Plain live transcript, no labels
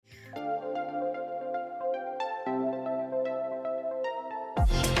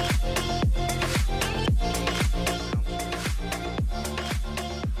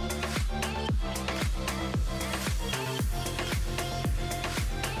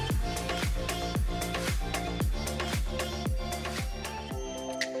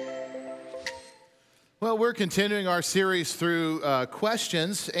Well, we're continuing our series through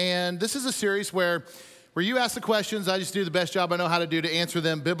questions, and this is a series where you ask the questions. I just do the best job I know how to do to answer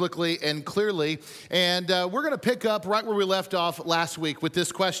them biblically and clearly. And we're going to pick up right where we left off last week with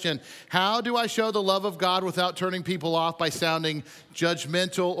this question: how do I show the love of God without turning people off by sounding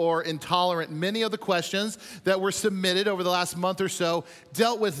judgmental or intolerant? Many of the questions that were submitted over the last month or so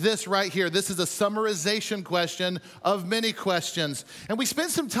dealt with this right here. This is a summarization question of many questions. And we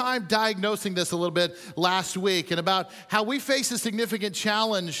spent some time diagnosing this a little bit last week and about how we face a significant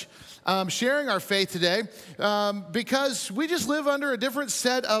challenge sharing our faith today because we just live under a different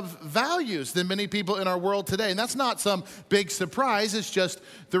set of values than many people in our world today. And that's not some big surprise. It's just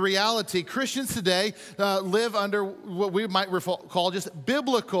the reality. Christians today live under what we might call just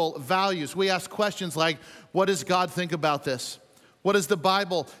biblical values. We ask questions like, what does God think about this? What does the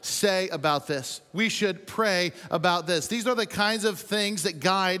Bible say about this? We should pray about this. These are the kinds of things that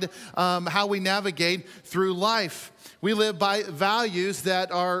guide how we navigate through life. We live by values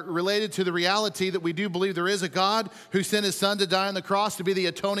that are related to the reality that we do believe there is a God who sent his son to die on the cross to be the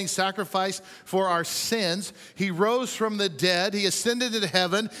atoning sacrifice for our sins. He rose from the dead. He ascended into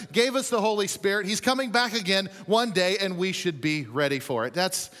heaven, gave us the Holy Spirit. He's coming back again one day, and we should be ready for it.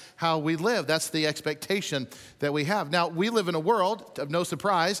 That's how we live. That's the expectation that we have. Now, we live in a world, of no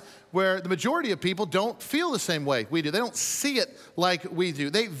surprise, where the majority of people don't feel the same way we do. They don't see it like we do.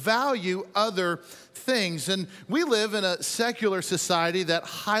 They value other things. And we live in a secular society that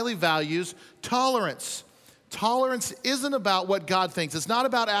highly values tolerance. Tolerance isn't about what God thinks. It's not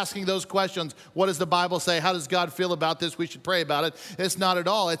about asking those questions. What does the Bible say? How does God feel about this? We should pray about it. It's not at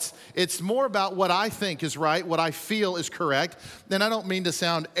all. It's more about what I think is right, what I feel is correct. And I don't mean to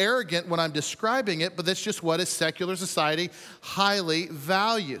sound arrogant when I'm describing it, but that's just what a secular society highly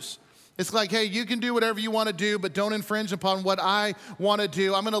values. It's like, hey, you can do whatever you want to do, but don't infringe upon what I want to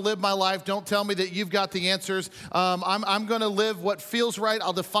do. I'm going to live my life. Don't tell me that you've got the answers. I'm going to live what feels right.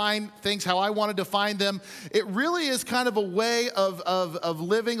 I'll define things how I want to define them. It really is kind of a way of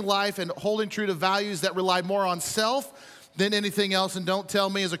living life and holding true to values that rely more on self than anything else. And don't tell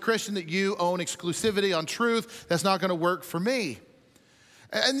me as a Christian that you own exclusivity on truth. That's not going to work for me.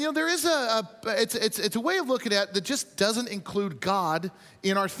 And you know, there is it's a way of looking at it that just doesn't include God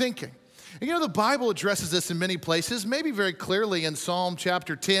in our thinking. And you know, the Bible addresses this in many places, maybe very clearly in Psalm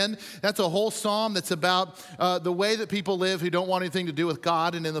chapter 10. That's a whole psalm that's about the way that people live who don't want anything to do with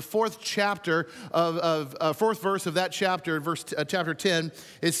God. And in the fourth verse of that chapter, chapter 10,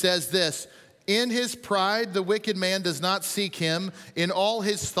 it says this: in his pride, the wicked man does not seek him. In all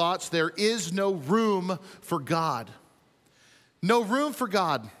his thoughts, there is no room for God. No room for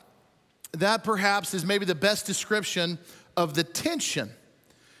God. That perhaps is maybe the best description of the tension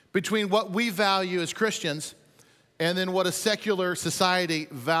between what we value as Christians and then what a secular society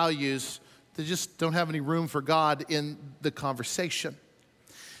values. They just don't have any room for God in the conversation.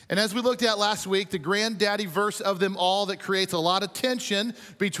 And as we looked at last week, the granddaddy verse of them all that creates a lot of tension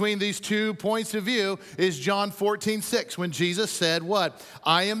between these two points of view is John 14:6, when Jesus said what?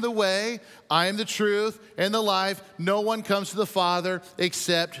 I am the way, I am the truth, and the life. No one comes to the Father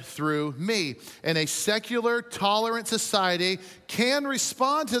except through me. And a secular, tolerant society can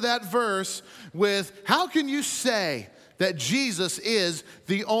respond to that verse with, how can you say that Jesus is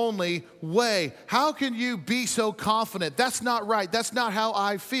the only way? How can you be so confident? That's not right. That's not how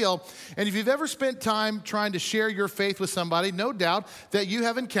I feel. And if you've ever spent time trying to share your faith with somebody, no doubt that you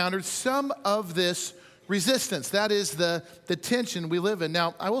have encountered some of this resistance. That is the tension we live in.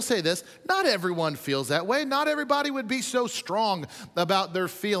 Now, I will say this, not everyone feels that way. Not everybody would be so strong about their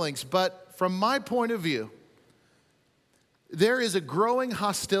feelings. But from my point of view, there is a growing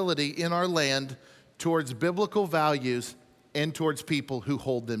hostility in our land towards biblical values and towards people who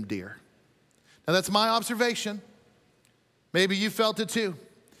hold them dear. Now, that's my observation. Maybe you felt it too.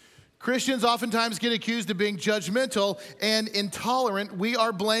 Christians oftentimes get accused of being judgmental and intolerant. We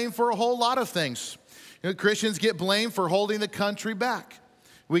are blamed for a whole lot of things. You know, Christians get blamed for holding the country back.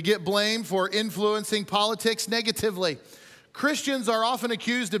 We get blamed for influencing politics negatively. Christians are often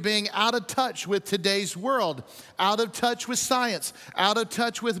accused of being out of touch with today's world, out of touch with science, out of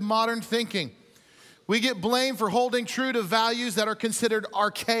touch with modern thinking. We get blamed for holding true to values that are considered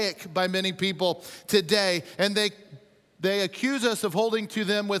archaic by many people today, and they accuse us of holding to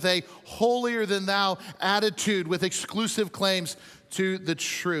them with a holier-than-thou attitude, with exclusive claims to the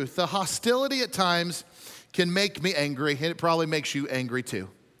truth. The hostility at times can make me angry, and it probably makes you angry too.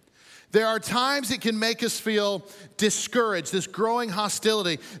 There are times it can make us feel discouraged, this growing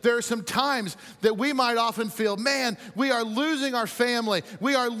hostility. There are some times that we might often feel, man, we are losing our family.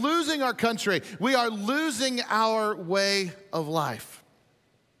 We are losing our country. We are losing our way of life.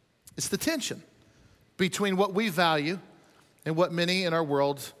 It's the tension between what we value and what many in our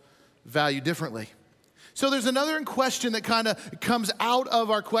world value differently. So there's another question that kind of comes out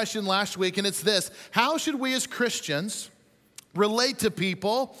of our question last week, and it's this: how should we as Christians relate to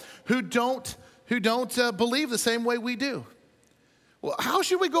people who don't believe the same way we do? Well, how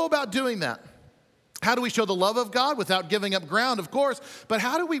should we go about doing that? How do we show the love of God without giving up ground, of course, but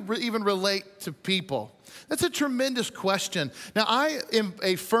how do we even relate to people? That's a tremendous question. Now, I am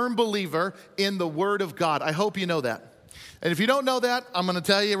a firm believer in the Word of God. I hope you know that. And if you don't know that, I'm going to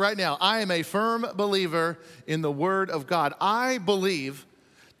tell you right now, I am a firm believer in the Word of God. I believe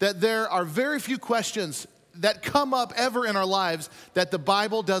that there are very few questions that come up ever in our lives that the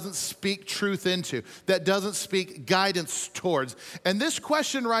Bible doesn't speak truth into, that doesn't speak guidance towards. And this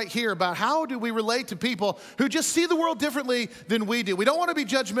question right here about how do we relate to people who just see the world differently than we do? We don't want to be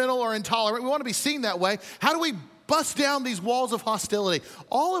judgmental or intolerant. We want to be seen that way. How do we bust down these walls of hostility?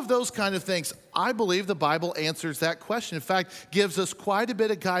 All of those kind of things. I believe the Bible answers that question. In fact, gives us quite a bit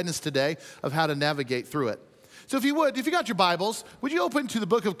of guidance today of how to navigate through it. So if you got your Bibles, would you open to the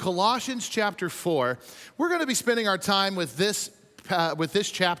book of Colossians chapter 4? We're going to be spending our time with this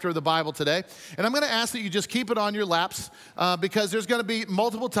chapter of the Bible today. And I'm going to ask that you just keep it on your laps because there's going to be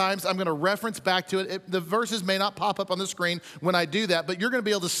multiple times I'm going to reference back to it. The verses may not pop up on the screen when I do that, but you're going to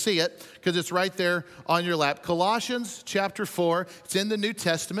be able to see it because it's right there on your lap. Colossians chapter 4, it's in the New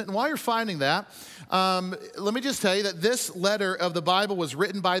Testament. And while you're finding that, let me just tell you that this letter of the Bible was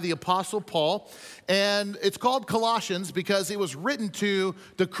written by the Apostle Paul. And it's called Colossians because it was written to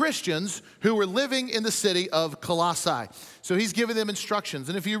the Christians who were living in the city of Colossae. So he's giving them instructions.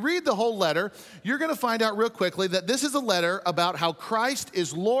 And if you read the whole letter, you're going to find out real quickly that this is a letter about how Christ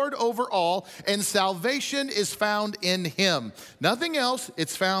is Lord over all and salvation is found in him. Nothing else,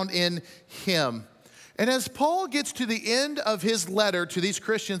 it's found in him. And as Paul gets to the end of his letter to these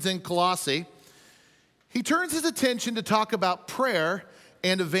Christians in Colossae, he turns his attention to talk about prayer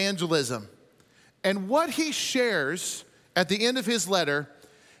and evangelism. And what he shares at the end of his letter,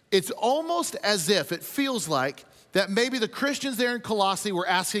 it's almost as if it feels like that maybe the Christians there in Colossae were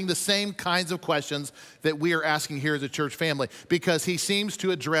asking the same kinds of questions that we are asking here as a church family, because he seems to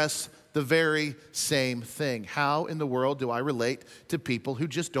address the very same thing. How in the world do I relate to people who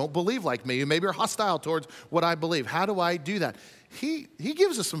just don't believe like me, who maybe are hostile towards what I believe? How do I do that? He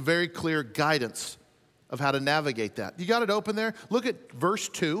gives us some very clear guidance of how to navigate that. You got it open there? Look at verse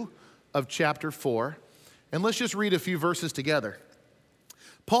 2 of chapter 4, and let's just read a few verses together.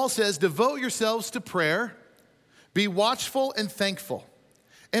 Paul says, "Devote yourselves to prayer, be watchful and thankful,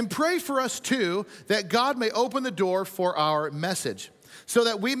 and pray for us too, that God may open the door for our message, so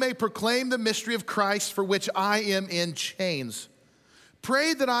that we may proclaim the mystery of Christ, for which I am in chains.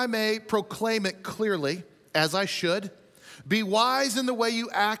 Pray that I may proclaim it clearly, as I should. Be wise in the way you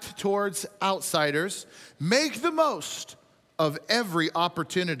act towards outsiders. Make the most of every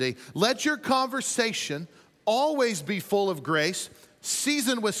opportunity. Let your conversation always be full of grace,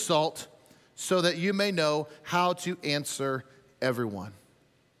 seasoned with salt, so that you may know how to answer everyone."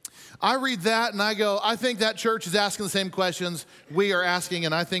 I read that and I go, I think that church is asking the same questions we are asking,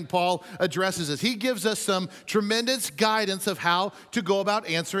 and I think Paul addresses this. He gives us some tremendous guidance of how to go about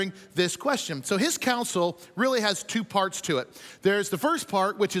answering this question. So his counsel really has two parts to it. There's the first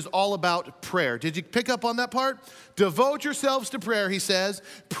part, which is all about prayer. Did you pick up on that part? Devote yourselves to prayer, he says.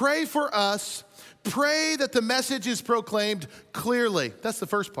 Pray for us. Pray that the message is proclaimed clearly. That's the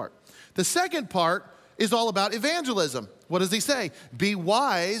first part. The second part is all about evangelism. What does he say? Be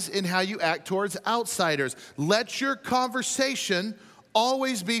wise in how you act towards outsiders. Let your conversation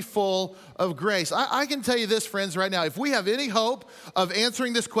always be full of grace. I can tell you this, friends, right now. If we have any hope of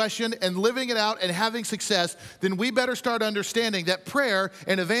answering this question and living it out and having success, then we better start understanding that prayer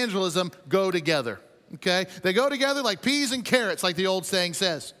and evangelism go together, okay? They go together like peas and carrots, like the old saying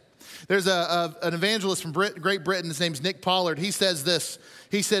says. There's an evangelist from Great Britain. His name's Nick Pollard. He says this.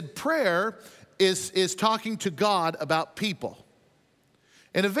 He said, prayer is talking to God about people.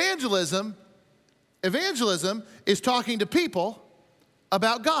 And evangelism is talking to people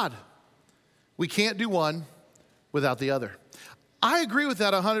about God. We can't do one without the other. I agree with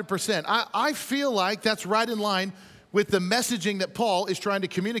that 100%. I feel like that's right in line with the messaging that Paul is trying to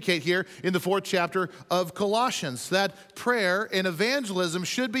communicate here in the 4th chapter of Colossians, that prayer and evangelism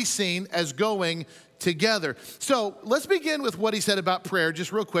should be seen as going together. So let's begin with what he said about prayer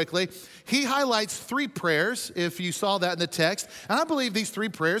just real quickly. He highlights 3 prayers, if you saw that in the text, and I believe these 3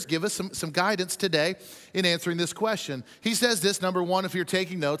 prayers give us some guidance today in answering this question. He says this, number 1, if you're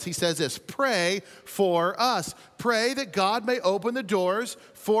taking notes, he says this: pray for us. Pray that God may open the doors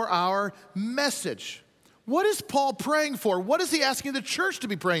for our message. what is Paul praying for? What is he asking the church to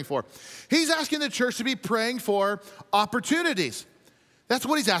be praying for? He's asking the church to be praying for opportunities. That's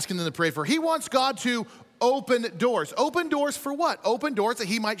what he's asking them to pray for. He wants God to open doors. Open doors for what? Open doors that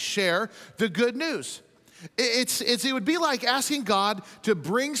he might share the good news. It would be like asking God to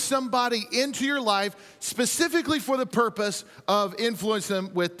bring somebody into your life specifically for the purpose of influencing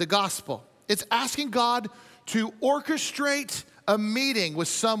them with the gospel. It's asking God to orchestrate a meeting with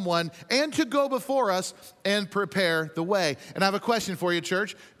someone and to go before us and prepare the way. And I have a question for you,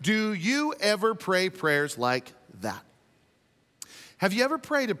 church. Do you ever pray prayers like that? Have you ever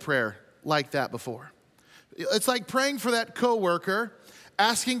prayed a prayer like that before? It's like praying for that coworker,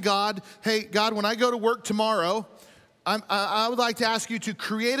 asking God, hey, God, when I go to work tomorrow, I would like to ask you to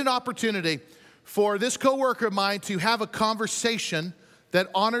create an opportunity for this coworker of mine to have a conversation that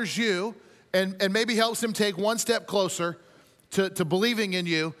honors you and maybe helps him take one step closer to believing in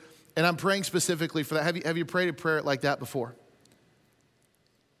you. And I'm praying specifically for that. Have you prayed a prayer like that before?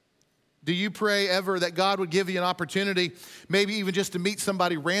 Do you pray ever that God would give you an opportunity, maybe even just to meet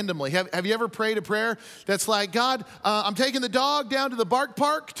somebody randomly? Have you ever prayed a prayer that's like, God, I'm taking the dog down to the bark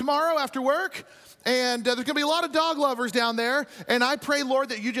park tomorrow after work, and there's going to be a lot of dog lovers down there, and I pray, Lord,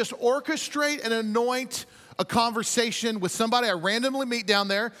 that you just orchestrate and anoint a conversation with somebody I randomly meet down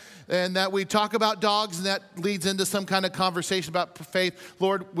there, and that we talk about dogs, and that leads into some kind of conversation about faith.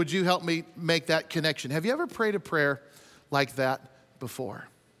 Lord, would you help me make that connection? Have you ever prayed a prayer like that before?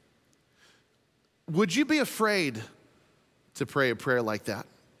 Would you be afraid to pray a prayer like that?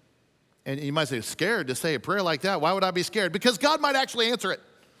 And you might say, scared to say a prayer like that? Why would I be scared? Because God might actually answer it.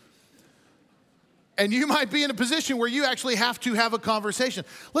 And you might be in a position where you actually have to have a conversation.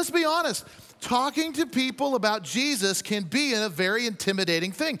 Let's be honest. Talking to people about Jesus can be a very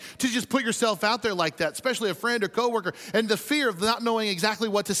intimidating thing, to just put yourself out there like that, especially a friend or coworker, and the fear of not knowing exactly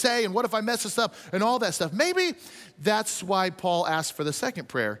what to say and what if I mess this up and all that stuff. Maybe that's why Paul asked for the second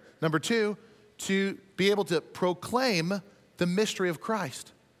prayer. Number 2, to be able to proclaim the mystery of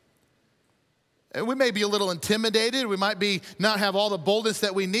Christ. And we may be a little intimidated. We might not have all the boldness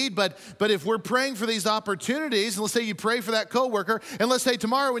that we need, but if we're praying for these opportunities, and let's say you pray for that coworker, and let's say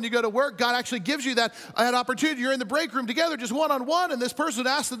tomorrow when you go to work, God actually gives you that opportunity. You're in the break room together, just one-on-one, and this person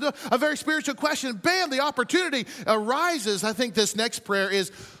asks a very spiritual question. Bam, the opportunity arises. I think this next prayer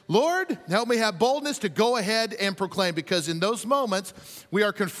is, Lord, help me have boldness to go ahead and proclaim, because in those moments, we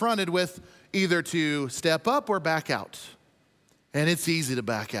are confronted with either to step up or back out. And it's easy to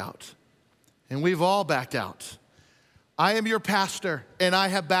back out. And we've all backed out. I am your pastor, and I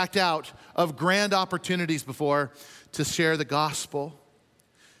have backed out of grand opportunities before to share the gospel.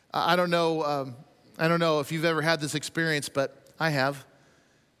 I don't know if you've ever had this experience, but I have.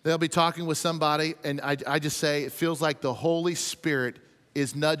 They'll be talking with somebody, and I just say, it feels like the Holy Spirit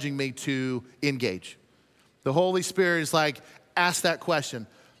is nudging me to engage. The Holy Spirit is like, ask that question.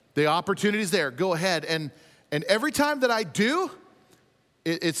 The opportunity's there. Go ahead. And every time that I do,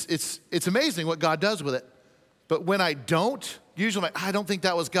 it's amazing what God does with it. But when I don't, usually I'm like, I don't think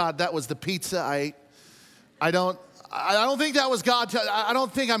that was God. That was the pizza I ate. I don't think that was God. I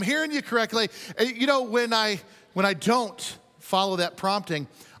don't think I'm hearing you correctly. You know, when I don't follow that prompting,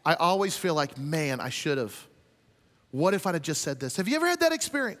 I always feel like, man, I should have. What if I'd have just said this? Have you ever had that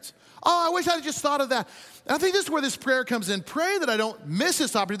experience? Oh, I wish I'd just thought of that. And I think this is where this prayer comes in. Pray that I don't miss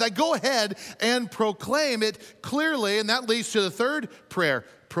this opportunity. That I go ahead and proclaim it clearly. And that leads to the third prayer.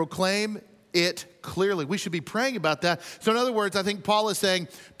 Proclaim it clearly. We should be praying about that. So in other words, I think Paul is saying,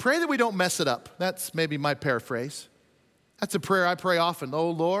 pray that we don't mess it up. That's maybe my paraphrase. That's a prayer I pray often. Oh,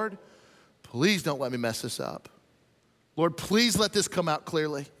 Lord, please don't let me mess this up. Lord, please let this come out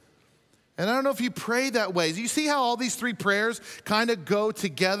clearly. And I don't know if you pray that way. You see how all these three prayers kind of go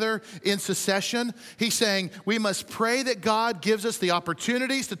together in succession? He's saying we must pray that God gives us the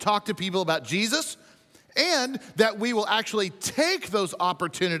opportunities to talk to people about Jesus, and that we will actually take those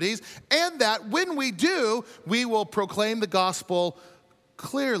opportunities, and that when we do, we will proclaim the gospel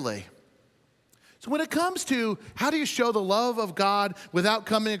clearly. So when it comes to how do you show the love of God without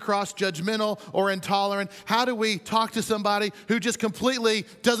coming across judgmental or intolerant, how do we talk to somebody who just completely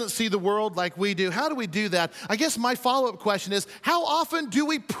doesn't see the world like we do? How do we do that? I guess my follow-up question is, how often do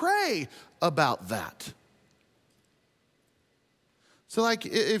we pray about that? So like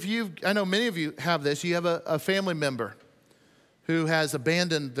I know many of you have this, you have a family member who has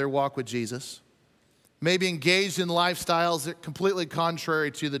abandoned their walk with Jesus, maybe engaged in lifestyles that are completely contrary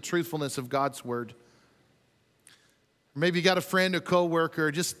to the truthfulness of God's word. Maybe you got a friend or coworker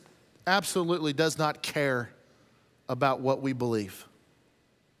who just absolutely does not care about what we believe.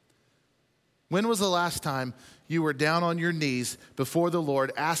 When was the last time you were down on your knees before the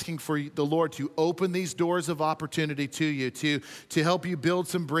Lord, asking for the Lord to open these doors of opportunity to you, to help you build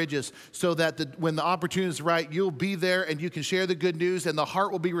some bridges so that when the opportunity is right, you'll be there and you can share the good news and the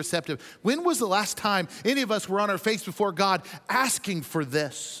heart will be receptive. When was the last time any of us were on our face before God asking for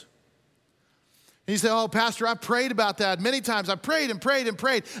this? And you say, oh, Pastor, I've prayed about that many times. I've prayed and prayed and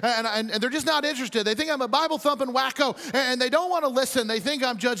prayed, and they're just not interested. They think I'm a Bible-thumping wacko, and they don't want to listen. They think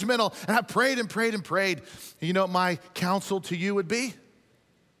I'm judgmental, and I've prayed and prayed and prayed. And you know what my counsel to you would be?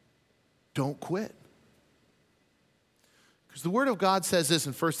 Don't quit. Because the Word of God says this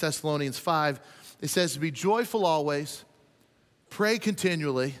in 1 Thessalonians 5. It says to be joyful always, pray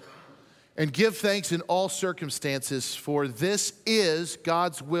continually, and give thanks in all circumstances, for this is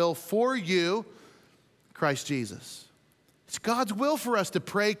God's will for you, Christ Jesus. It's God's will for us to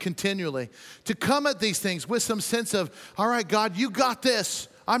pray continually, to come at these things with some sense of, all right, God, you got this.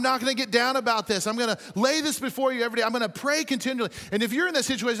 I'm not going to get down about this. I'm going to lay this before you every day. I'm going to pray continually. And if you're in that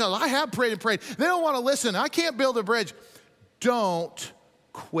situation, I have prayed and prayed. They don't want to listen. I can't build a bridge. Don't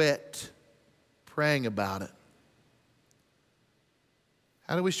quit praying about it.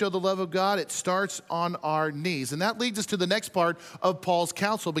 How do we show the love of God? It starts on our knees. And that leads us to the next part of Paul's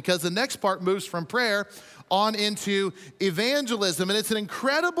counsel, because the next part moves from prayer on into evangelism. And it's an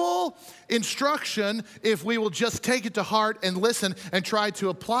incredible instruction if we will just take it to heart and listen and try to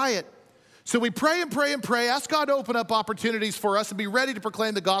apply it. So we pray and pray and pray, ask God to open up opportunities for us and be ready to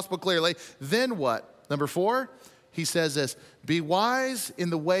proclaim the gospel clearly. Then what? Number 4, he says this, be wise in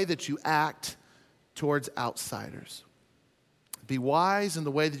the way that you act towards outsiders. Be wise in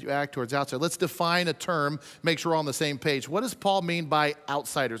the way that you act towards outsiders. Let's define a term, make sure we're on the same page. What does Paul mean by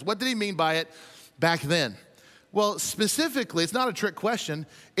outsiders? What did he mean by it back then? Well, specifically, it's not a trick question.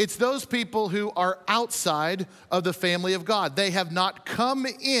 It's those people who are outside of the family of God. They have not come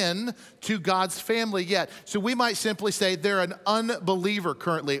in to God's family yet. So we might simply say they're an unbeliever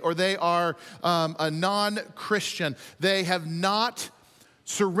currently, or they are a non-Christian. They have not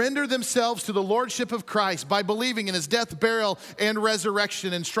surrender themselves to the lordship of Christ by believing in his death, burial, and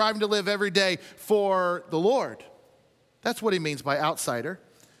resurrection and striving to live every day for the Lord. That's what he means by outsider.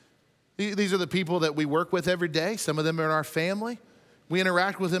 These are the people that we work with every day. Some of them are in our family. We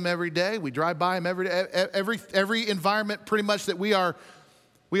interact with them every day. We drive by them every day. Every environment pretty much that we are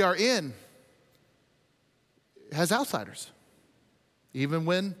in has outsiders, even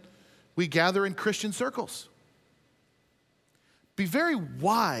when we gather in Christian circles. Be very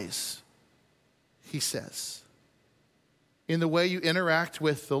wise, he says, in the way you interact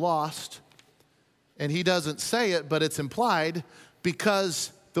with the lost. And he doesn't say it, but it's implied,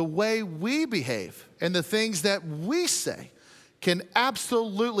 because the way we behave and the things that we say can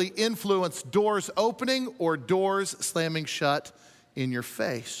absolutely influence doors opening or doors slamming shut in your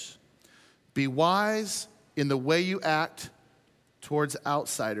face. Be wise in the way you act towards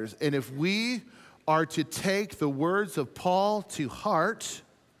outsiders. And if we are to take the words of Paul to heart,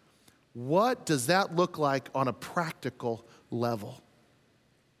 what does that look like on a practical level?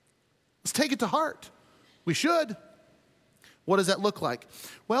 Let's take it to heart. We should. What does that look like?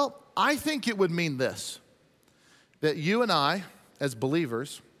 Well, I think it would mean this, that you and I, as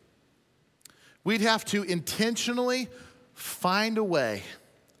believers, we'd have to intentionally find a way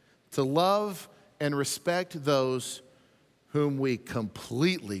to love and respect those whom we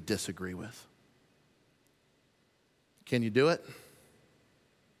completely disagree with. Can you do it?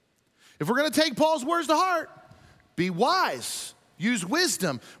 If we're going to take Paul's words to heart, be wise. Use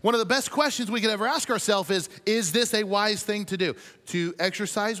wisdom. One of the best questions we can ever ask ourselves is this a wise thing to do? To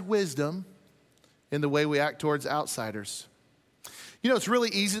exercise wisdom in the way we act towards outsiders. You know, it's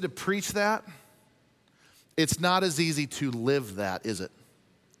really easy to preach that. It's not as easy to live that, is it?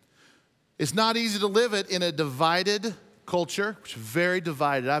 It's not easy to live it in a divided culture, which is very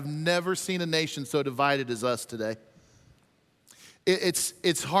divided. I've never seen a nation so divided as us today.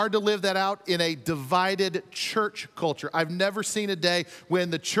 It's hard to live that out in a divided church culture. I've never seen a day when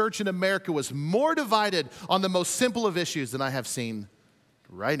the church in America was more divided on the most simple of issues than I have seen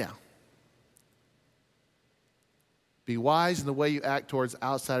right now. Be wise in the way you act towards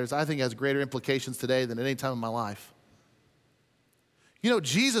outsiders. I think has greater implications today than at any time in my life. You know,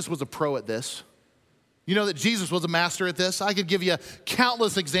 Jesus was a pro at this. You know that Jesus was a master at this. I could give you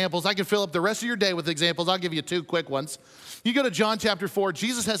countless examples. I could fill up the rest of your day with examples. I'll give you 2 quick ones. You go to John chapter 4.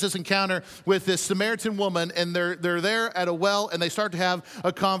 Jesus has this encounter with this Samaritan woman, and they're there at a well, and they start to have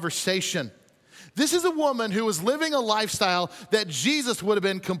a conversation. This is a woman who was living a lifestyle that Jesus would have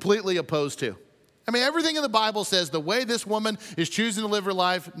been completely opposed to. I mean, everything in the Bible says the way this woman is choosing to live her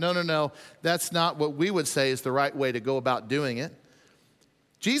life, no. That's not what we would say is the right way to go about doing it.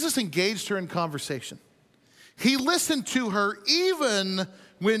 Jesus engaged her in conversation. He listened to her even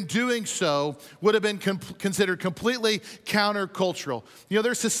when doing so would have been considered completely countercultural. You know,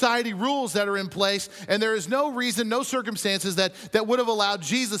 there's society rules that are in place, and there is no reason, no circumstances that would have allowed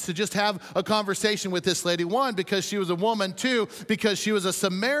Jesus to just have a conversation with this lady. One, because she was a woman. Two, because she was a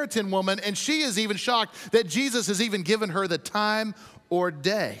Samaritan woman, and she is even shocked that Jesus has even given her the time or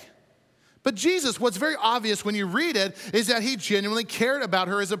day. But Jesus, what's very obvious when you read it, is that he genuinely cared about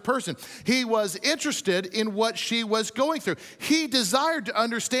her as a person. He was interested in what she was going through. He desired to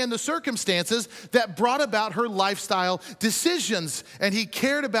understand the circumstances that brought about her lifestyle decisions, and he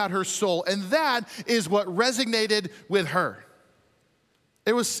cared about her soul, and that is what resonated with her.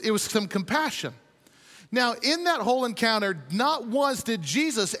 It was some compassion. Now, in that whole encounter, not once did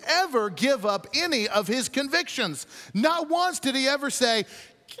Jesus ever give up any of his convictions. Not once did he ever say,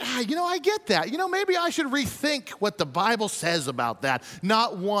 you know, I get that. You know, maybe I should rethink what the Bible says about that.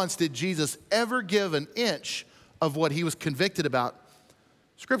 Not once did Jesus ever give an inch of what he was convicted about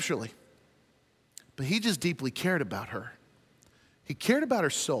scripturally. But he just deeply cared about her. He cared about her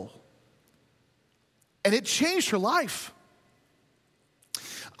soul. And it changed her life.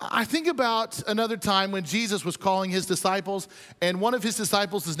 I think about another time when Jesus was calling his disciples, and one of his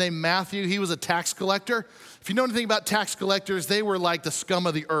disciples is named Matthew. He was a tax collector. If you know anything about tax collectors, they were like the scum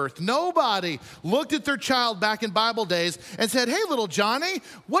of the earth. Nobody looked at their child back in Bible days and said, hey, little Johnny,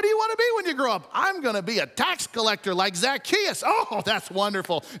 what do you want to be when you grow up? I'm going to be a tax collector like Zacchaeus. Oh, that's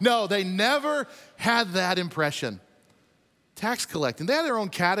wonderful. No, they never had that impression. Tax collecting, they had their own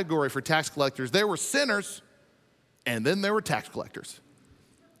category for tax collectors. There were sinners, and then there were tax collectors.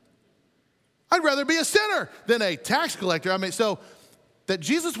 I'd rather be a sinner than a tax collector. I mean, so that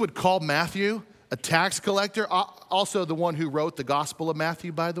Jesus would call Matthew a tax collector, also the one who wrote the Gospel of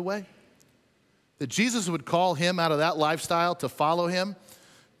Matthew, by the way, that Jesus would call him out of that lifestyle to follow him,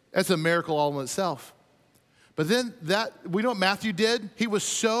 that's a miracle all in itself. But then we know what Matthew did? He was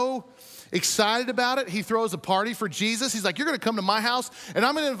so excited about it, he throws a party for Jesus. He's like, you're going to come to my house, and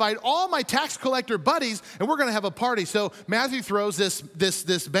I'm going to invite all my tax collector buddies, and we're going to have a party. So Matthew throws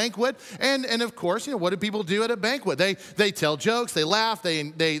this banquet, and of course, you know, what do people do at a banquet? They tell jokes, they laugh,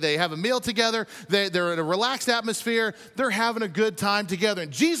 they have a meal together, they're in a relaxed atmosphere, they're having a good time together.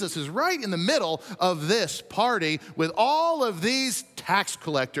 And Jesus is right in the middle of this party with all of these tax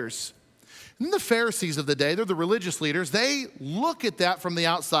collectors. And the Pharisees of the day, they're the religious leaders, they look at that from the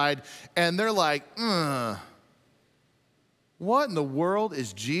outside and they're like, what in the world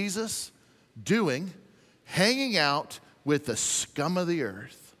is Jesus doing hanging out with the scum of the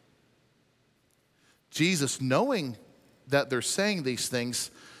earth? Jesus, knowing that they're saying these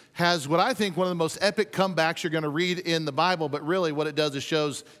things, has what I think one of the most epic comebacks you're going to read in the Bible, but really what it does is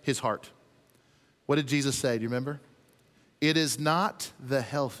shows his heart. What did Jesus say? Do you remember? It is not the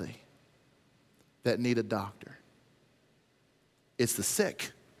healthy that need a doctor. It's the sick.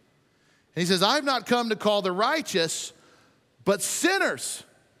 And he says, I've not come to call the righteous, but sinners.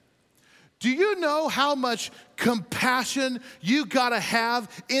 Do you know how much compassion you gotta have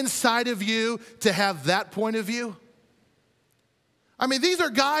inside of you to have that point of view? I mean, these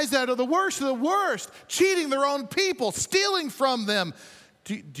are guys that are the worst of the worst, cheating their own people, stealing from them.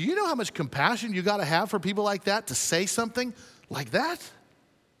 Do you know how much compassion you gotta have for people like that to say something like that?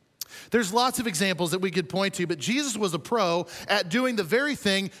 There's lots of examples that we could point to, but Jesus was a pro at doing the very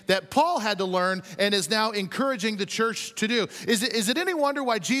thing that Paul had to learn and is now encouraging the church to do. Is it any wonder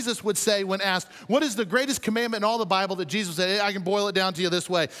why Jesus would say when asked, what is the greatest commandment in all the Bible, that Jesus said, I can boil it down to you this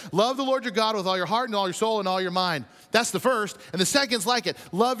way. Love the Lord your God with all your heart and all your soul and all your mind. That's the first. And the second's like it.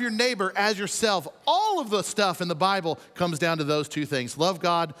 Love your neighbor as yourself. All of the stuff in the Bible comes down to those two things. Love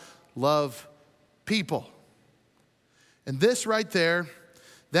God, love people. And this right there,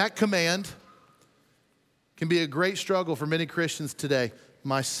 that command can be a great struggle for many Christians today,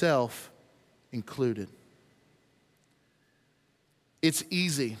 myself included. It's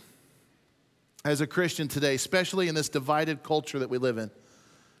easy as a Christian today, especially in this divided culture that we live in,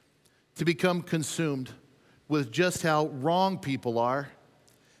 to become consumed with just how wrong people are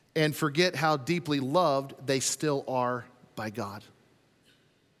and forget how deeply loved they still are by God.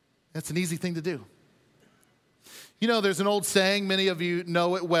 That's an easy thing to do. You know, there's an old saying, many of you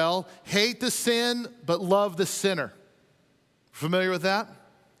know it well, hate the sin, but love the sinner. Familiar with that?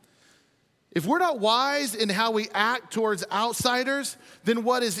 If we're not wise in how we act towards outsiders, then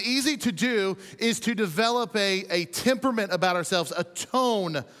what is easy to do is to develop a temperament about ourselves, a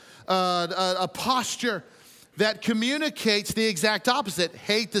tone, a posture that communicates the exact opposite,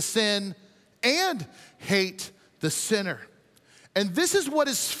 hate the sin and hate the sinner. And this is what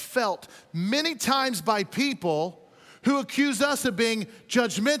is felt many times by people who accuse us of being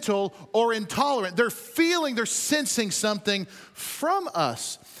judgmental or intolerant. They're sensing something from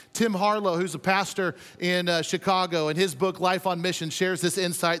us. Tim Harlow, who's a pastor in Chicago, in his book, Life on Mission, shares this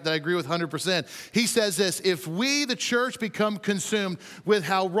insight that I agree with 100%. He says this: if we, the church, become consumed with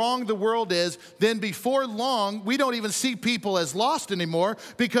how wrong the world is, then before long, we don't even see people as lost anymore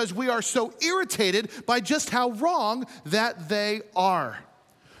because we are so irritated by just how wrong that they are.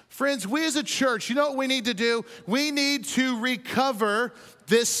 Friends, we as a church, you know what we need to do? We need to recover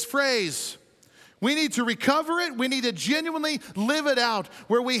this phrase. We need to recover it. We need to genuinely live it out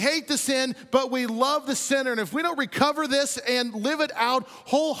where we hate the sin, but we love the sinner. And if we don't recover this and live it out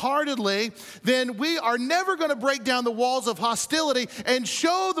wholeheartedly, then we are never going to break down the walls of hostility and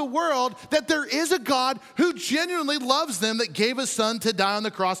show the world that there is a God who genuinely loves them, that gave his son to die on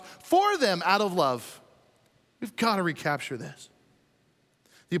the cross for them out of love. We've got to recapture this.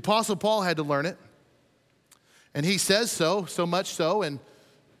 The Apostle Paul had to learn it. And he says so much so in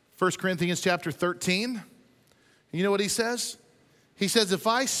 1 Corinthians chapter 13. You know what he says? He says, if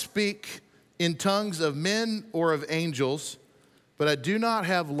I speak in tongues of men or of angels, but I do not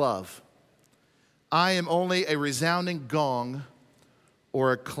have love, I am only a resounding gong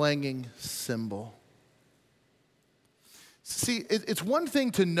or a clanging cymbal. See, it's one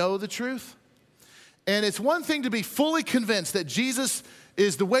thing to know the truth, and it's one thing to be fully convinced that Jesus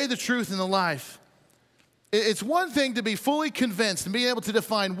is the way, the truth, and the life. It's one thing to be fully convinced and be able to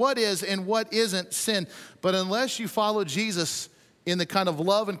define what is and what isn't sin. But unless you follow Jesus in the kind of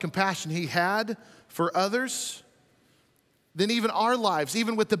love and compassion he had for others, then even our lives,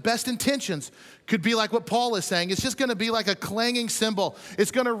 even with the best intentions, could be like what Paul is saying. It's just going to be like a clanging cymbal.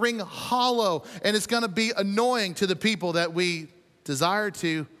 It's going to ring hollow, and it's going to be annoying to the people that we desire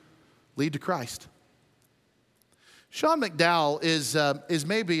to lead to Christ. Sean McDowell is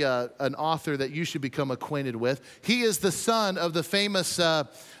maybe an author that you should become acquainted with. He is the son of the famous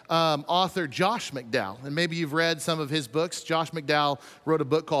author Josh McDowell, and maybe you've read some of his books. Josh McDowell wrote a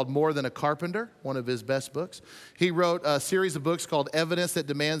book called More Than a Carpenter, one of his best books. He wrote a series of books called Evidence That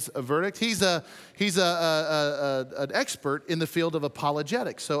Demands a Verdict. He's an expert in the field of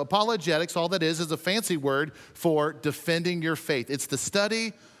apologetics. So apologetics, all that is a fancy word for defending your faith. It's the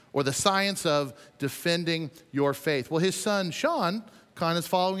study or the science of defending your faith. Well, his son, Sean, kind of is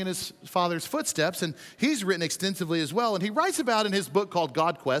following in his father's footsteps, and he's written extensively as well. And he writes about in his book called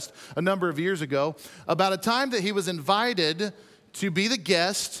God Quest a number of years ago about a time that he was invited to be the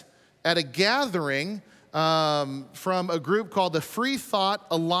guest at a gathering from a group called the Free Thought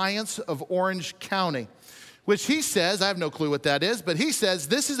Alliance of Orange County, which he says, I have no clue what that is, but he says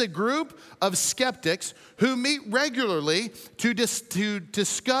this is a group of skeptics who meet regularly to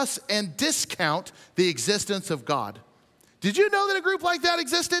discuss and discount the existence of God. Did you know that a group like that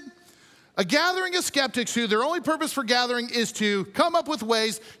existed? A gathering of skeptics who their only purpose for gathering is to come up with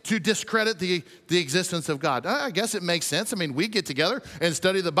ways to discredit the existence of God. I guess it makes sense. I mean, we get together and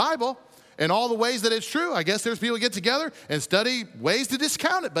study the Bible and all the ways that it's true. I guess there's people who get together and study ways to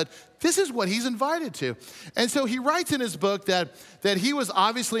discount it, but this is what he's invited to. And so he writes in his book that he was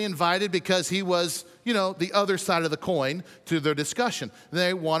obviously invited because he was, the other side of the coin to their discussion.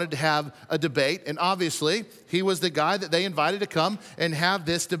 They wanted to have a debate, and obviously he was the guy that they invited to come and have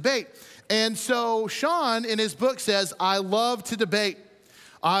this debate. And so Sean in his book says, I love to debate.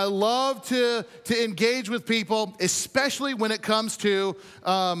 I love to engage with people, especially when it comes to,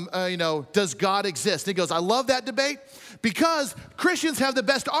 does God exist? And he goes, I love that debate because Christians have the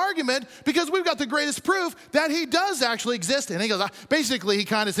best argument because we've got the greatest proof that he does actually exist. And he goes, basically, he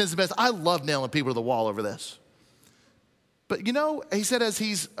kind of says the best. I love nailing people to the wall over this. But he said as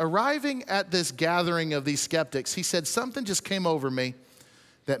he's arriving at this gathering of these skeptics, he said, something just came over me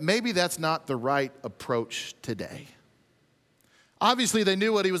that maybe that's not the right approach today. Obviously, they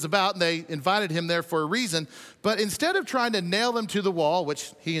knew what he was about, and they invited him there for a reason. But instead of trying to nail them to the wall,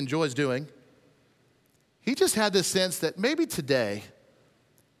 which he enjoys doing, he just had this sense that maybe today,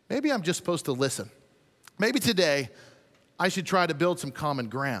 maybe I'm just supposed to listen. Maybe today, I should try to build some common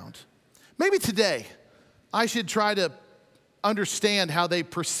ground. Maybe today, I should try to understand how they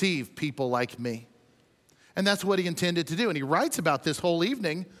perceive people like me. And that's what he intended to do. And he writes about this whole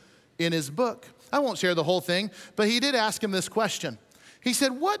evening in his book. I won't share the whole thing, but he did ask him this question. He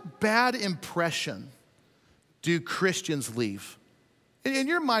said, what bad impression do Christians leave? In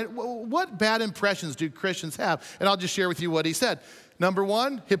your mind, what bad impressions do Christians have? And I'll just share with you what he said. Number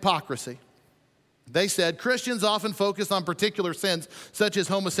one, hypocrisy. They said Christians often focus on particular sins, such as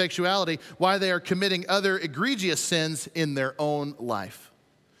homosexuality, while they are committing other egregious sins in their own life.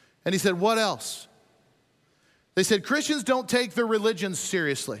 And he said, what else? They said Christians don't take their religion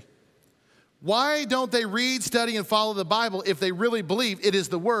seriously. Why don't they read, study, and follow the Bible if they really believe it is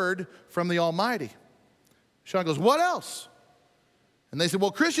the word from the Almighty? Sean goes, what else? And they said,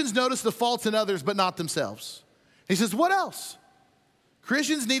 well, Christians notice the faults in others, but not themselves. He says, what else?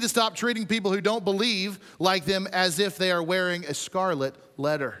 Christians need to stop treating people who don't believe like them as if they are wearing a scarlet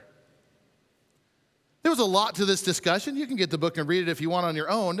letter. There was a lot to this discussion. You can get the book and read it if you want on your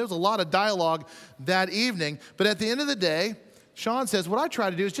own. There was a lot of dialogue that evening. But at the end of the day, Sean says, what I try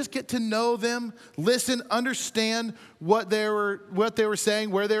to do is just get to know them, listen, understand what they were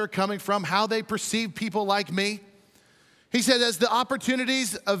saying, where they were coming from, how they perceive people like me. He said, as the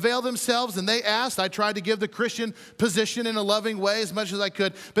opportunities avail themselves and they asked, I tried to give the Christian position in a loving way as much as I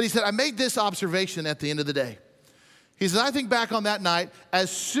could. But he said, I made this observation at the end of the day. He says, I think back on that night, as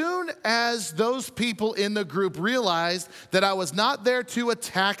soon as those people in the group realized that I was not there to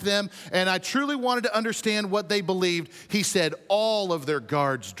attack them and I truly wanted to understand what they believed, he said, all of their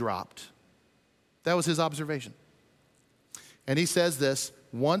guards dropped. That was his observation. And he says this,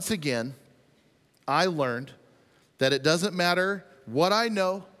 once again, I learned that it doesn't matter what I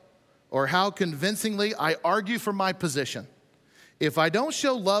know or how convincingly I argue for my position. If I don't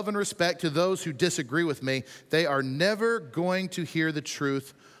show love and respect to those who disagree with me, they are never going to hear the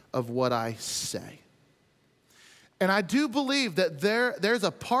truth of what I say. And I do believe that there's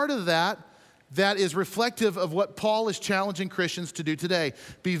a part of that that is reflective of what Paul is challenging Christians to do today.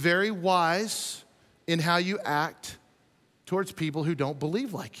 Be very wise in how you act towards people who don't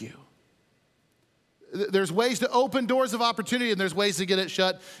believe like you. There's ways to open doors of opportunity, and there's ways to get it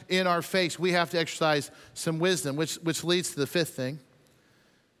shut in our face. We have to exercise some wisdom, which leads to the fifth thing.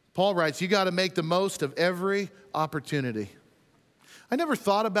 Paul writes, you got to make the most of every opportunity. I never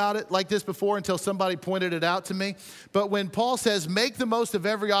thought about it like this before until somebody pointed it out to me. But when Paul says make the most of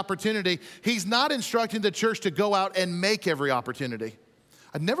every opportunity, he's not instructing the church to go out and make every opportunity.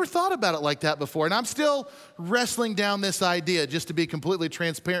 I've never thought about it like that before, and I'm still wrestling down this idea, just to be completely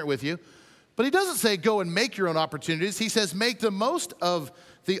transparent with you. But he doesn't say go and make your own opportunities. He says make the most of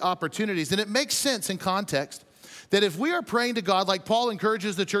the opportunities. And it makes sense in context that if we are praying to God, like Paul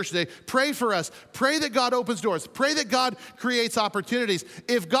encourages the church today, pray for us. Pray that God opens doors. Pray that God creates opportunities.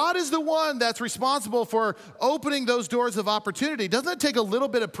 If God is the one that's responsible for opening those doors of opportunity, doesn't it take a little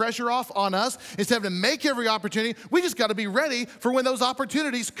bit of pressure off on us instead of to make every opportunity? We just got to be ready for when those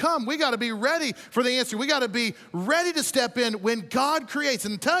opportunities come. We got to be ready for the answer. We got to be ready to step in when God creates.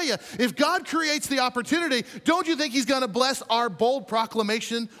 And tell you, if God creates the opportunity, don't you think he's going to bless our bold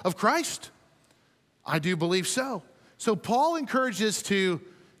proclamation of Christ? I do believe so. So Paul encourages to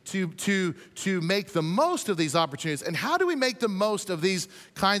make the most of these opportunities. And how do we make the most of these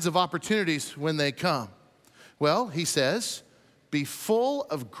kinds of opportunities when they come? Well, he says, be full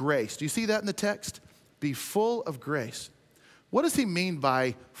of grace. Do you see that in the text? Be full of grace. What does he mean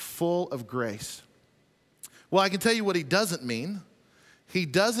by full of grace? Well, I can tell you what he doesn't mean. He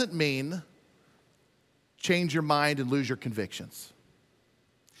doesn't mean change your mind and lose your convictions.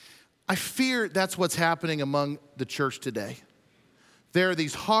 I fear that's what's happening among the church today. There are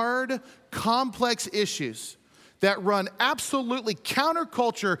these hard, complex issues that run absolutely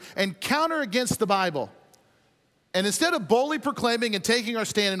counterculture and counter against the Bible. And instead of boldly proclaiming and taking our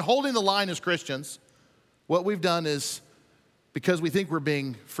stand and holding the line as Christians, what we've done is, because we think we're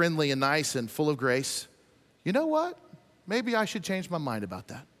being friendly and nice and full of grace, you know what? Maybe I should change my mind about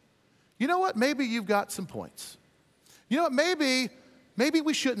that. You know what? Maybe you've got some points. You know what? Maybe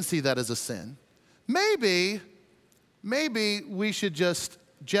we shouldn't see that as a sin. Maybe we should just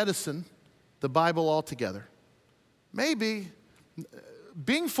jettison the Bible altogether. Maybe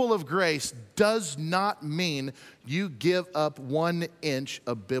being full of grace does not mean you give up 1 inch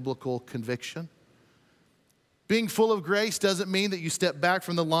of biblical conviction. Being full of grace doesn't mean that you step back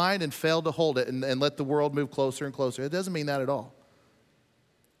from the line and fail to hold it and let the world move closer and closer. It doesn't mean that at all.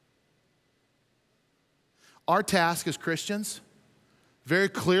 Our task as Christians, very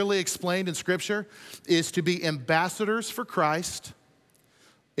clearly explained in Scripture, is to be ambassadors for Christ,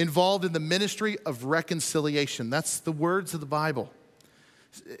 involved in the ministry of reconciliation. That's the words of the Bible.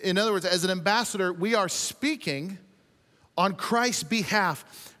 In other words, as an ambassador, we are speaking on Christ's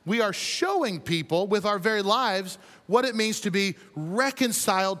behalf. We are showing people with our very lives what it means to be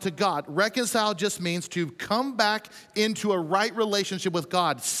reconciled to God. Reconciled just means to come back into a right relationship with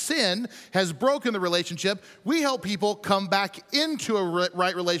God. Sin has broken the relationship. We help people come back into a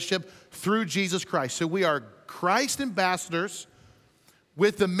right relationship through Jesus Christ. So we are Christ ambassadors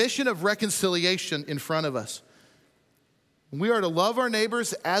with the mission of reconciliation in front of us. We are to love our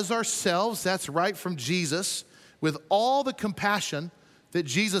neighbors as ourselves, that's right from Jesus, with all the compassion that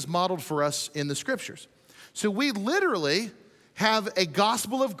Jesus modeled for us in the Scriptures. So we literally have a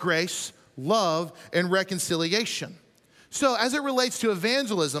gospel of grace love, and reconciliation. So as it relates to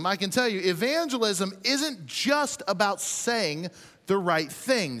evangelism, I can tell you, evangelism isn't just about saying the right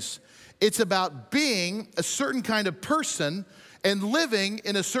things. It's about being a certain kind of person and living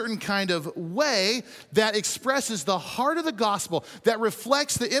in a certain kind of way that expresses the heart of the gospel, that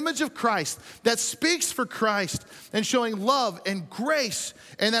reflects the image of Christ, that speaks for Christ, and showing love and grace,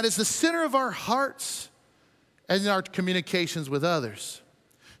 and that is the center of our hearts and in our communications with others.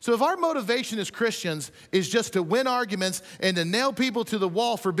 So if our motivation as Christians is just to win arguments and to nail people to the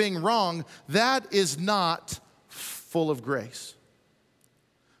wall for being wrong, that is not full of grace.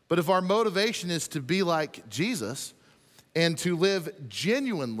 But if our motivation is to be like Jesus and to live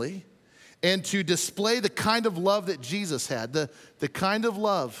genuinely and to display the kind of love that Jesus had, the kind of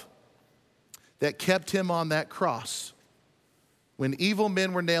love that kept him on that cross when evil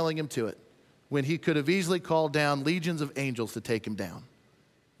men were nailing him to it, when he could have easily called down legions of angels to take him down.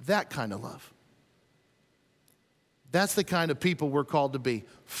 That kind of love. That's the kind of people we're called to be,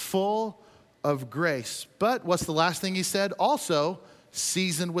 full of grace. But what's the last thing he said? Also,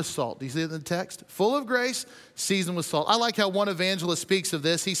 seasoned with salt. Do you see it in the text? Full of grace, seasoned with salt. I like how one evangelist speaks of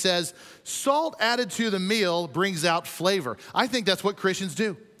this. He says, salt added to the meal brings out flavor. I think that's what Christians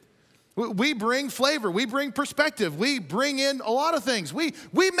do. We bring flavor. We bring perspective. We bring in a lot of things. We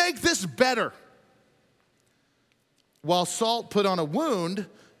make this better. While salt put on a wound,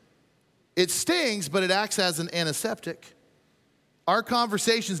 it stings, but it acts as an antiseptic. Our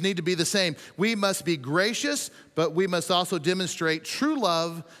conversations need to be the same. We must be gracious, but we must also demonstrate true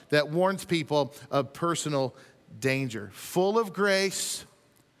love that warns people of personal danger. Full of grace,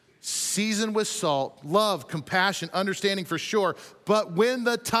 seasoned with salt, love, compassion, understanding for sure. But when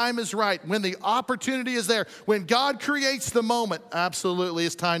the time is right, when the opportunity is there, when God creates the moment, absolutely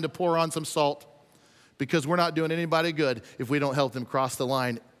it's time to pour on some salt, because we're not doing anybody good if we don't help them cross the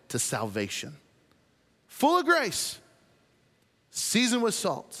line to salvation. Full of grace, seasoned with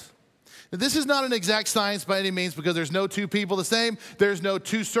salt. Now, this is not an exact science by any means, because there's no two people the same. There's no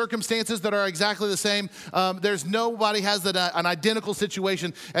two circumstances that are exactly the same. There's nobody has an identical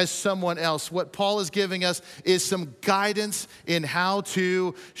situation as someone else. What Paul is giving us is some guidance in how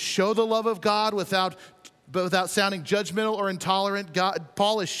to show the love of God without sounding judgmental or intolerant.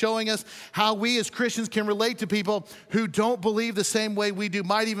 Paul is showing us how we as Christians can relate to people who don't believe the same way we do,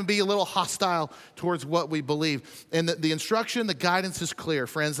 might even be a little hostile towards what we believe. And the instruction, the guidance is clear,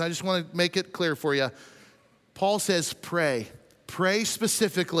 friends. And I just want to make it clear for you. Paul says pray. Pray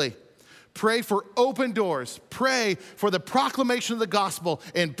specifically. Pray for open doors. Pray for the proclamation of the gospel,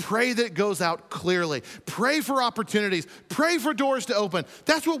 and pray that it goes out clearly. Pray for opportunities. Pray for doors to open.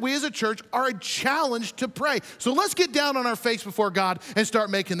 That's what we as a church are challenged to pray. So let's get down on our face before God and start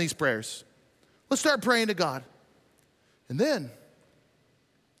making these prayers. Let's start praying to God. And then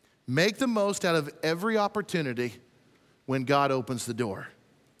make the most out of every opportunity when God opens the door.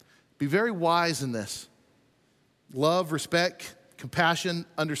 Be very wise in this. Love, respect, compassion,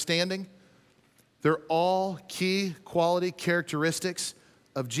 understanding. They're all key quality characteristics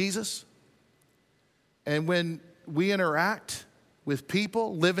of Jesus. And when we interact with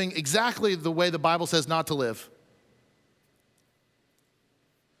people living exactly the way the Bible says not to live,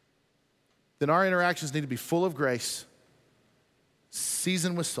 then our interactions need to be full of grace,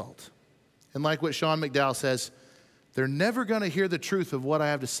 seasoned with salt. And like what Sean McDowell says, they're never going to hear the truth of what I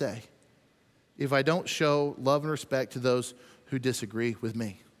have to say if I don't show love and respect to those who disagree with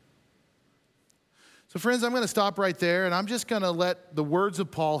me. So friends, I'm going to stop right there, and I'm just going to let the words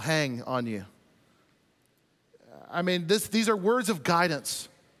of Paul hang on you. I mean, these are words of guidance.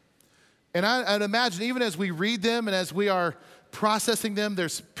 And I'd imagine even as we read them and as we are processing them,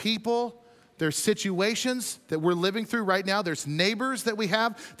 there's people, there's situations that we're living through right now. There's neighbors that we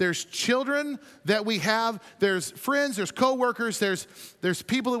have. There's children that we have. There's friends, there's coworkers, there's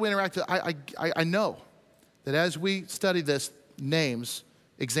people that we interact with. I know that as we study this, names,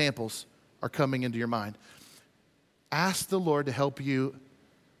 examples are coming into your mind. Ask the Lord to help you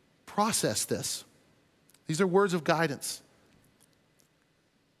process this. These are words of guidance.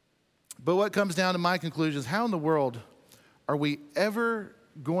 But what comes down to my conclusion is, how in the world are we ever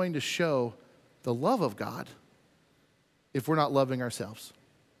going to show the love of God if we're not loving ourselves?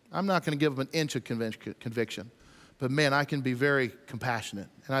 I'm not going to give them an inch of conviction, but man, I can be very compassionate,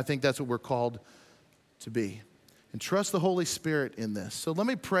 and I think that's what we're called to be. And trust the Holy Spirit in this. So let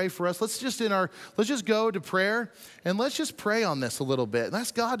me pray for us. Let's just go to prayer, and let's just pray on this a little bit. And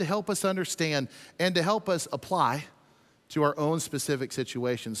ask God to help us understand and to help us apply to our own specific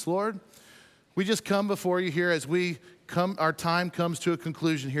situations. Lord, we just come before you here as our time comes to a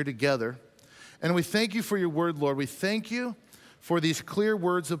conclusion here together. And we thank you for your word, Lord. We thank you for these clear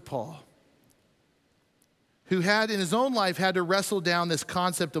words of Paul. who had in his own life had to wrestle down this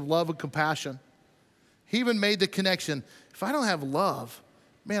concept of love and compassion. He even made the connection, if I don't have love,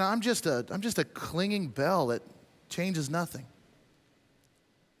 man, I'm just a clinging bell that changes nothing.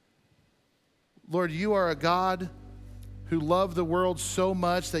 Lord, you are a God who loved the world so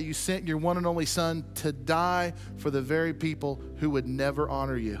much that you sent your one and only Son to die for the very people who would never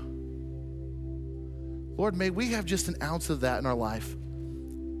honor you. Lord, may we have just an ounce of that in our life,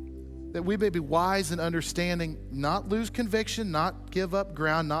 that we may be wise and understanding, not lose conviction, not give up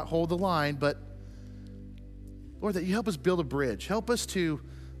ground, not hold the line, but Lord, that you help us build a bridge. Help us to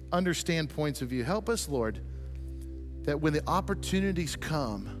understand points of view. Help us, Lord, that when the opportunities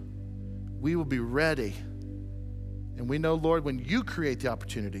come, we will be ready. And we know, Lord, when you create the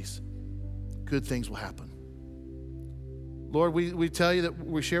opportunities, good things will happen. Lord, we tell you that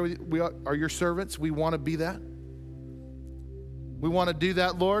we share with you, we are your servants. We want to be that. We want to do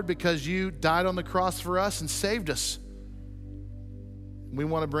that, Lord, because you died on the cross for us and saved us. We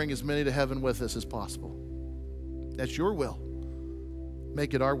want to bring as many to heaven with us as possible. That's your will.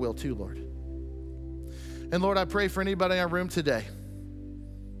 Make it our will too, Lord. And Lord, I pray for anybody in our room today.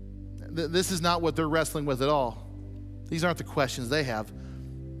 This is not what they're wrestling with at all. These aren't the questions they have.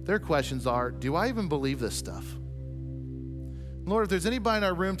 Their questions are, do I even believe this stuff? Lord, if there's anybody in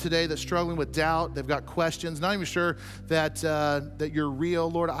our room today that's struggling with doubt, they've got questions, not even sure that you're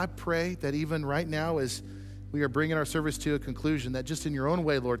real, Lord, I pray that even right now as we are bringing our service to a conclusion, that just in your own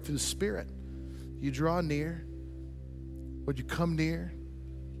way, Lord, through the Spirit, you draw near. Lord, you come near.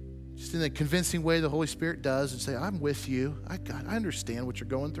 Just in the convincing way the Holy Spirit does and say, I'm with you. I understand what you're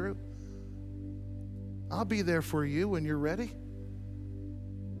going through. I'll be there for you when you're ready.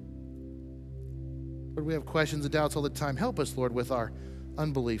 Lord, we have questions and doubts all the time. Help us, Lord, with our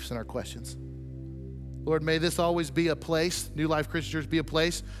unbeliefs and our questions. Lord, may this always be a place, New Life Christian Church be a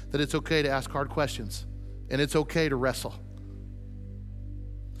place that it's okay to ask hard questions and it's okay to wrestle.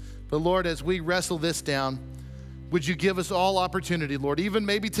 But Lord, as we wrestle this down, would you give us all opportunity, Lord, even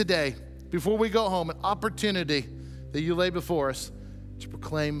maybe today, before we go home, an opportunity that you lay before us to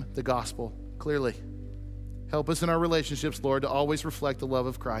proclaim the gospel clearly. Help us in our relationships, Lord, to always reflect the love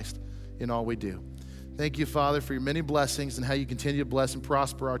of Christ in all we do. Thank you, Father, for your many blessings and how you continue to bless and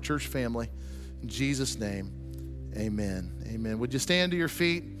prosper our church family. In Jesus' name, amen. Amen. Would you stand to your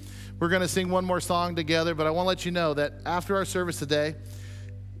feet? We're going to sing one more song together, but I want to let you know that after our service today,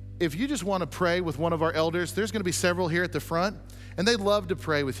 if you just want to pray with one of our elders, there's going to be several here at the front, and they'd love to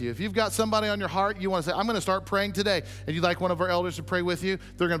pray with you. If you've got somebody on your heart, you want to say, I'm going to start praying today, and you'd like one of our elders to pray with you,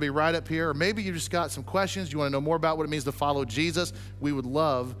 they're going to be right up here. Or maybe you just got some questions, you want to know more about what it means to follow Jesus, we would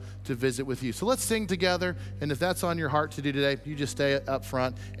love to visit with you. So let's sing together, and if that's on your heart to do today, you just stay up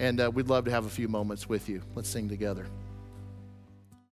front, and we'd love to have a few moments with you. Let's sing together.